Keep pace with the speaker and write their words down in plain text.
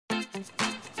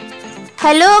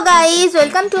Hello guys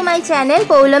welcome to my channel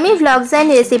Paulami vlogs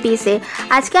and रेसिपिसे।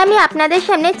 आज के आमी आपनादेर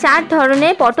सामने चार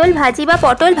धरनेर पटल भाजी बा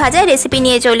पटल भाजार रेसिपि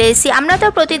निये चले एसेछि। आमरा तो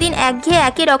प्रतिदिन एकघेये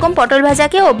एकई रकम पटल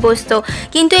भाजाके अभ्यस्त,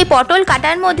 किन्तु एई पटल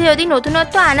काटार मध्ये यदि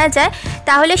नतुनत्व आना जाय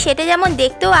ताहले सेटा जेमन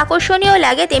देखतेও आकर्षणीय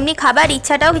लागे तेमनि खाबार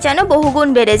इच्छाटाও जेन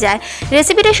बहुगुण बेड़े जाय।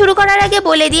 रेसिपिटा शुरू करार आगे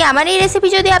बोले दिई आमार एई रेसिपि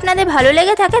यदि आपनादेर भालो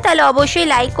लेगे थाके ताहले अवश्यई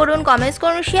लाइक करुन, कमेंट्स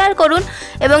करुन, शेयर करुन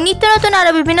एबं नित्य नतुन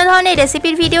आरो विभिन्न धरनेर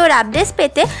रेसिपिर भिडियोर अपडेट्स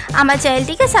पेते आमार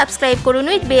চ্যানেলটিকে সাবস্ক্রাইব করুন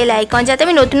উইথ বেল আইকন, যাতে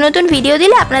আমি নতুন নতুন ভিডিও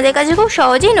দিলে আপনাদের কাছে খুব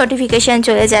সহজেই নোটিফিকেশন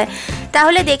চলে যায়।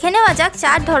 তাহলে দেখে নেওয়া যাক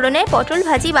চার ধরনের পটল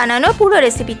ভাজি বানানোর পুরো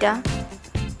রেসিপিটা।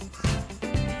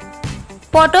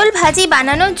 পটল ভাজি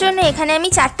বানানোর জন্য এখানে আমি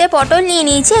চারটে পটল নিয়ে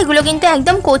নিয়েছি। এগুলো কিন্তু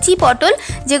একদম কচি পটল,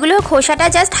 যেগুলো খোসাটা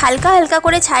জাস্ট হালকা হালকা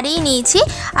করে ছাড়িয়ে নিয়েছি,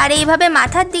 আর এইভাবে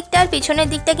মাথার দিকটা আর পিছনের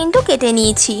দিকটা কিন্তু কেটে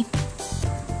নিয়েছি।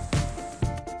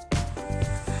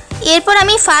 এরপর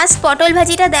আমি ফার্স্ট পটল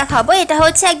ভাজিটা দেখাবো। এটা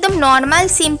হচ্ছে একদম নর্মাল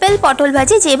সিম্পল পটল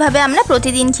ভাজি, যেভাবে আমরা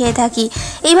প্রতিদিন খেয়ে থাকি।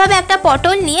 এইভাবে একটা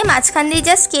পটল নিয়ে মাঝখান দিয়ে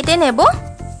জাস্ট কেটে নেব,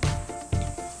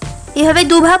 এইভাবে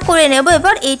দুভাগ করে নেব।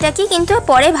 এবার এইটাকে কিন্তু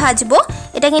পরে ভাজবো।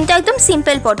 এটা কিন্তু একদম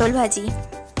সিম্পল পটল ভাজি।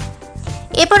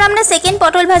 এরপর আমরা সেকেন্ড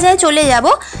পটল ভাজায় চলে যাব।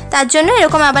 তার জন্য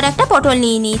এরকম আবার একটা পটল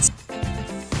নিয়ে নিয়েছি।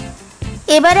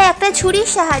 এবারে একটা ছুরির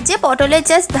সাহায্যে পটলের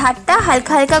জাস্ট ধারটা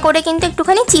হালকা হালকা করে কিন্তু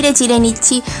একটুখানি চিড়ে চিড়ে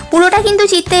নিচ্ছি। পুরোটা কিন্তু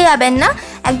চিড়তে যাবেন না,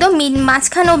 একদম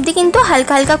মাঝখান অবধি কিন্তু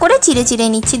হালকা হালকা করে চিড়ে চিড়ে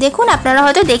নিচ্ছি। দেখুন, আপনারা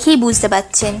হয়তো দেখেই বুঝতে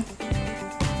পারছেন।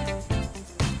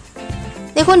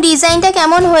 দেখুন ডিজাইনটা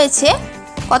কেমন হয়েছে,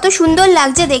 কত সুন্দর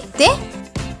লাগছে দেখতে।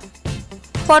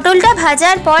 পটলটা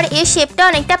ভাজার পর এর শেপটা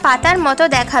অনেকটা পাতার মতো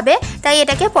দেখাবে, তাই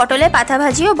এটাকে পটলের পাতা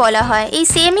ভাজিও বলা হয়। এই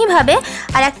সেমই ভাবে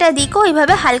আর একটা দিকও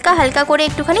এইভাবে হালকা হালকা করে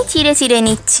একটুখানি চিড়ে চিড়ে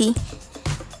নিচ্ছি।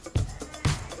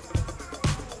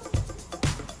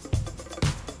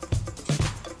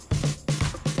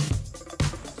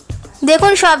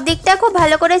 দেখুন সব দিকটা খুব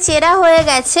ভালো করে চেরা হয়ে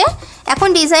গেছে। এখন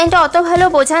ডিজাইনটা অত ভালো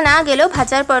বোঝা না গেলেও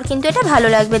ভাজার পর কিন্তু এটা ভালো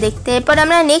লাগবে দেখতে। এরপর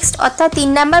আমরা নেক্সট অর্থাৎ 3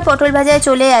 নাম্বার পটল ভাজায়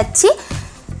চলে যাচ্ছি।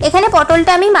 এখানে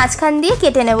পটলটা আমি মাঝখান দিয়ে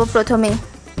কেটে নেব। প্রথমে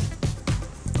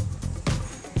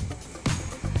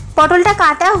পটলটা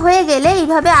কাটা হয়ে গেলে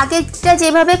এইভাবে আগেরটা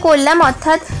যেভাবে করলাম,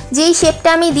 অর্থাৎ যেই শেপটা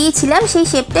আমি দিয়েছিলাম সেই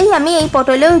শেপটাই আমি এই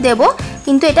পটলেও দেব,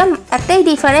 কিন্তু এটা একটাই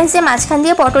ডিফারেন্স যে মাঝখান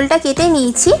দিয়ে পটলটা কেটে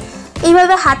নিয়েছি।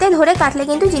 এইভাবে হাতে ধরে কাটলে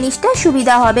কিন্তু জিনিসটা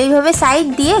সুবিধা হবে। এইভাবে সাইড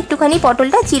দিয়ে একটুখানি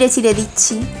পটলটা চিড়ে চিড়ে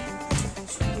দিচ্ছি।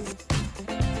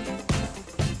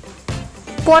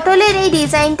 পটলের এই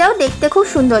ডিজাইনটাও দেখতে খুব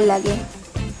সুন্দর লাগে।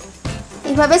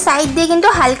 এইভাবে সাইড দিয়ে কিন্তু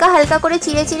হালকা হালকা করে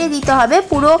চিড়ে চিড়ে দিতে হবে,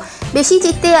 পুরো বেশি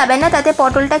চিড়তে যাবে না, তাতে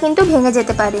পটলটা কিন্তু ভেঙে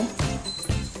যেতে পারে।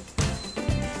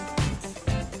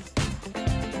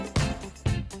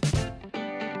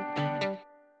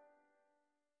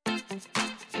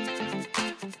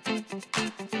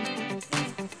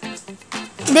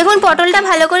 দেখুন পটলটা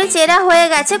ভালো করে চেরা হয়ে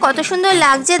গেছে, কত সুন্দর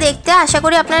লাগছে দেখতে। আশা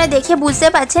করি আপনারা দেখে বুঝতে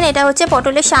পারছেন। এটা হচ্ছে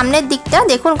পটলের সামনের দিকটা,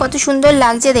 দেখুন কত সুন্দর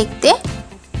লাগছে দেখতে।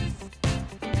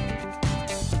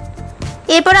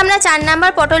 এরপর আমরা 4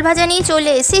 নাম্বার পটল ভাজা নিয়ে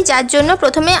চলে এসেছি, যার জন্য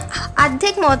প্রথমে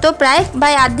অর্ধেক মতো প্রায়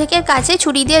অর্ধেকের কাছে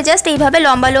ছুরি দিয়ে জাস্ট এইভাবে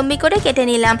লম্বা লম্বি করে কেটে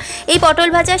নিলাম। এই পটল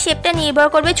ভাজার শেপটা নির্ভর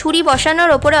করবে ছুরি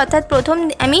বসানোর ওপরে, অর্থাৎ প্রথম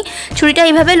আমি ছুরিটা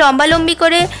এইভাবে লম্বা লম্বি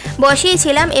করে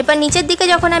বসিয়েছিলাম। এবার নিচের দিকে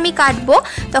যখন আমি কাটবো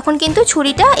তখন কিন্তু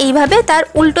ছুরিটা এইভাবে তার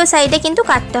উল্টো সাইডে কিন্তু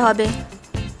কাটতে হবে।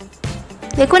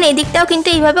 দেখুন এই দিকটাও কিন্তু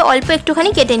এইভাবে অল্প একটুখানি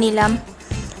কেটে নিলাম।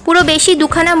 পুরো বেশি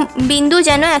দুখানা বিন্দু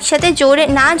যেন একসাথে জোরে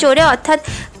না জোরে, অর্থাৎ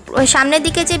সামনের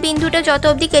দিকে যে বিন্দুটা যত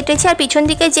অবধি কেটেছি আর পিছন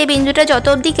দিকে যে বিন্দুটা যত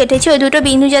অবধি কেটেছি ওই দুটো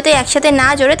বিন্দু যাতে একসাথে না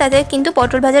জোরে, তাতে কিন্তু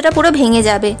পটল ভাজাটা পুরো ভেঙে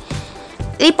যাবে।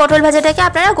 এই পটল ভাজাটাকে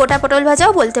আপনারা গোটা পটল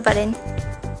ভাজাও বলতে পারেন।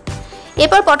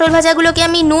 এরপর পটল ভাজাগুলোকে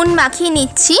আমি নুন মাখিয়ে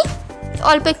নিচ্ছি।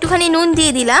 অল্প একটুখানি নুন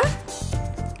দিয়ে দিলাম,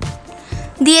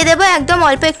 দিয়ে দেবো একদম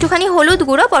অল্প একটুখানি হলুদ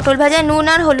গুঁড়ো। পটল ভাজায় নুন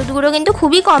আর হলুদ গুঁড়ো কিন্তু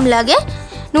খুবই কম লাগে।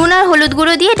 নুন আর হলুদ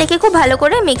গুঁড়ো দিয়ে এটাকে খুব ভালো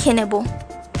করে মেখে নেব।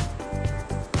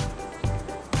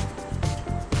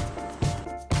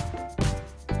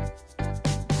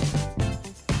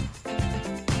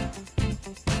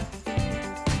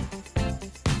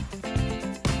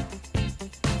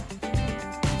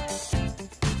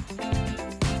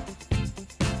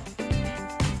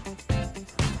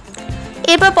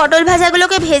 এরপর পটল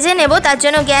ভাজাগুলোকে ভেজে নেব। তার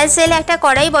জন্য গ্যাস জেলে একটা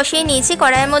কড়াই বসিয়ে নিয়েছি।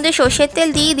 কড়াইয়ের মধ্যে সর্ষের তেল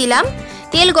দিয়ে দিলাম।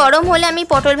 তেল গরম হলে আমি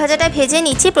পটল ভাজাটা ভেজে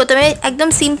নিচ্ছি। প্রথমে একদম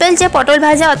সিম্পল যে পটল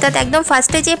ভাজা, অর্থাৎ একদম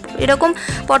ফার্স্টে যে এরকম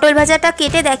পটল ভাজাটা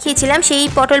কেটে দেখিয়েছিলাম সেই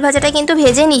পটল ভাজাটা কিন্তু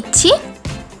ভেজে নিচ্ছি।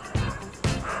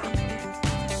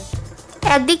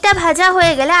 একদিকটা ভাজা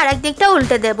হয়ে গেলে আরেক দিকটা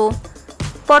উল্টে দেব।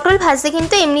 পটল ভাজতে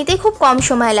কিন্তু এমনিতেই খুব কম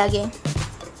সময় লাগে।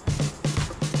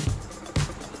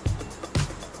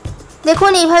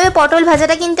 দেখুন এইভাবে পটল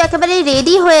ভাজাটা কিন্তু একেবারে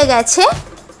রেডি হয়ে গেছে।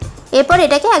 এরপর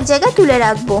এটাকে এক জায়গায় তুলে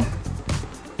রাখবো।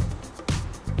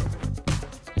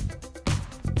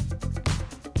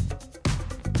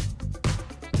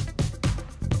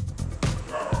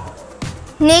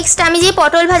 নেক্সট আমি যে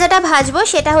পটল ভাজাটা ভাজবো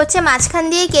সেটা হচ্ছে মাঝখান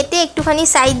দিয়ে কেটে একটুখানি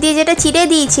সাইড দিয়ে যেটা চিড়ে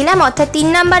দিয়েছিলাম, অর্থাৎ 3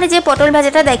 নম্বরে যে পটল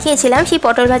ভাজাটা দেখিয়েছিলাম সেই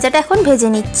পটল ভাজাটা এখন ভেজে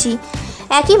নিচ্ছি।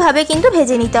 একইভাবে কিন্তু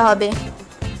ভেজে নিতে হবে।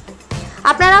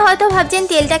 আপনারা হয়তো ভাবছেন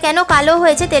তেলটা কেন কালো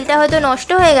হয়েছে, তেলটা হয়তো নষ্ট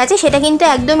হয়ে গেছে, সেটা কিন্তু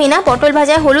একদমই না। পটল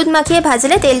ভাজায় হলুদ মাখিয়ে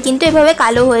ভাজলে তেল কিন্তু এভাবে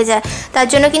কালো হয়ে যায়, তার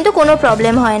জন্য কিন্তু কোনো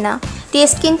প্রবলেম হয় না,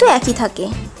 টেস্ট কিন্তু একই থাকে।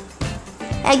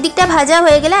 একদিকটা ভাজা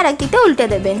হয়ে গেলে আর একদিকটা উল্টে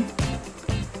দেবেন।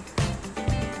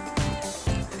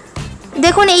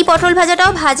 দেখুন এই পটল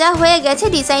ভাজাটাও ভাজা হয়ে গেছে,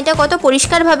 ডিজাইনটা কত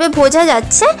পরিষ্কারভাবে বোঝা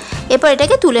যাচ্ছে। এরপর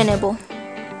এটাকে তুলে নেব।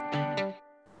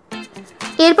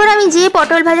 এরপর আমি যে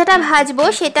পটল ভাজাটা ভাজবো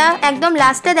সেটা একদম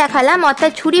লাস্টে দেখালাম,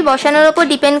 অর্থাৎ ছুরি বসানোর ওপর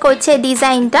ডিপেন্ড করছে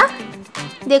ডিজাইনটা।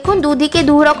 দেখুন দুদিকে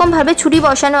দু রকমভাবে ছুরি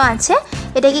বসানো আছে,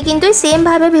 এটাকে কিন্তু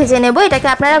সেমভাবে ভেজে নেব। এটাকে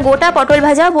আপনারা গোটা পটল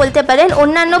ভাজাও বলতে পারেন।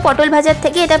 অন্যান্য পটল ভাজার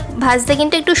থেকে এটা ভাজতে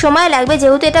কিন্তু একটু সময় লাগবে,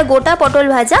 যেহেতু এটা গোটা পটল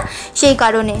ভাজা সেই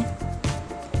কারণে।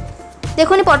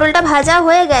 দেখুন পটলটা ভাজা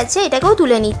হয়ে গেছে, এটাকেও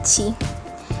তুলে নিচ্ছি।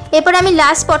 এরপর আমি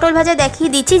লাস্ট পটল ভাজা দেখিয়ে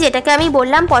দিচ্ছি, যেটাকে আমি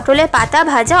বললাম পটলের পাতা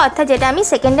ভাজা, অর্থাৎ যেটা আমি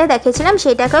সেকেন্ডে দেখেছিলাম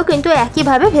সেটাকেও কিন্তু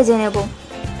একইভাবে ভেজে নেব।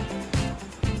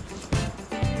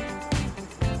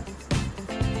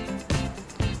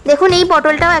 দেখুন এই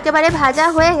পটলটাও একেবারে ভাজা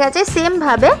হয়ে গেছে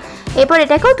সেমভাবে। এরপর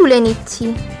এটাকেও তুলে নিচ্ছি।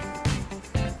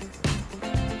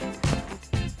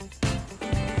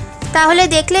 তাহলে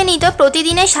দেখলেনই তো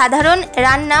প্রতিদিনের সাধারণ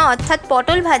রান্না অর্থাৎ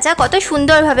পটল ভাজা কত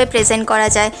সুন্দরভাবে প্রেজেন্ট করা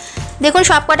যায়। দেখুন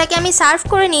সবকটাকে আমি সার্ভ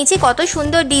করে নিয়েছি, কত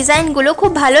সুন্দর ডিজাইনগুলো,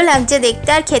 খুব ভালো লাগছে দেখতে,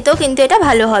 আর খেতেও কিন্তু এটা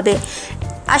ভালো হবে।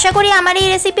 আশা করি আমার এই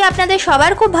রেসিপি আপনাদের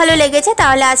সবার খুব ভালো লেগেছে।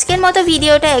 তাহলে আজকের মতো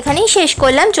ভিডিওটা এখানেই শেষ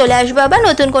করলাম। চলে আসবো আবার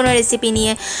নতুন কোনো রেসিপি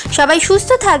নিয়ে। সবাই সুস্থ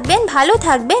থাকবেন, ভালো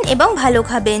থাকবেন এবং ভালো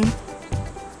খাবেন।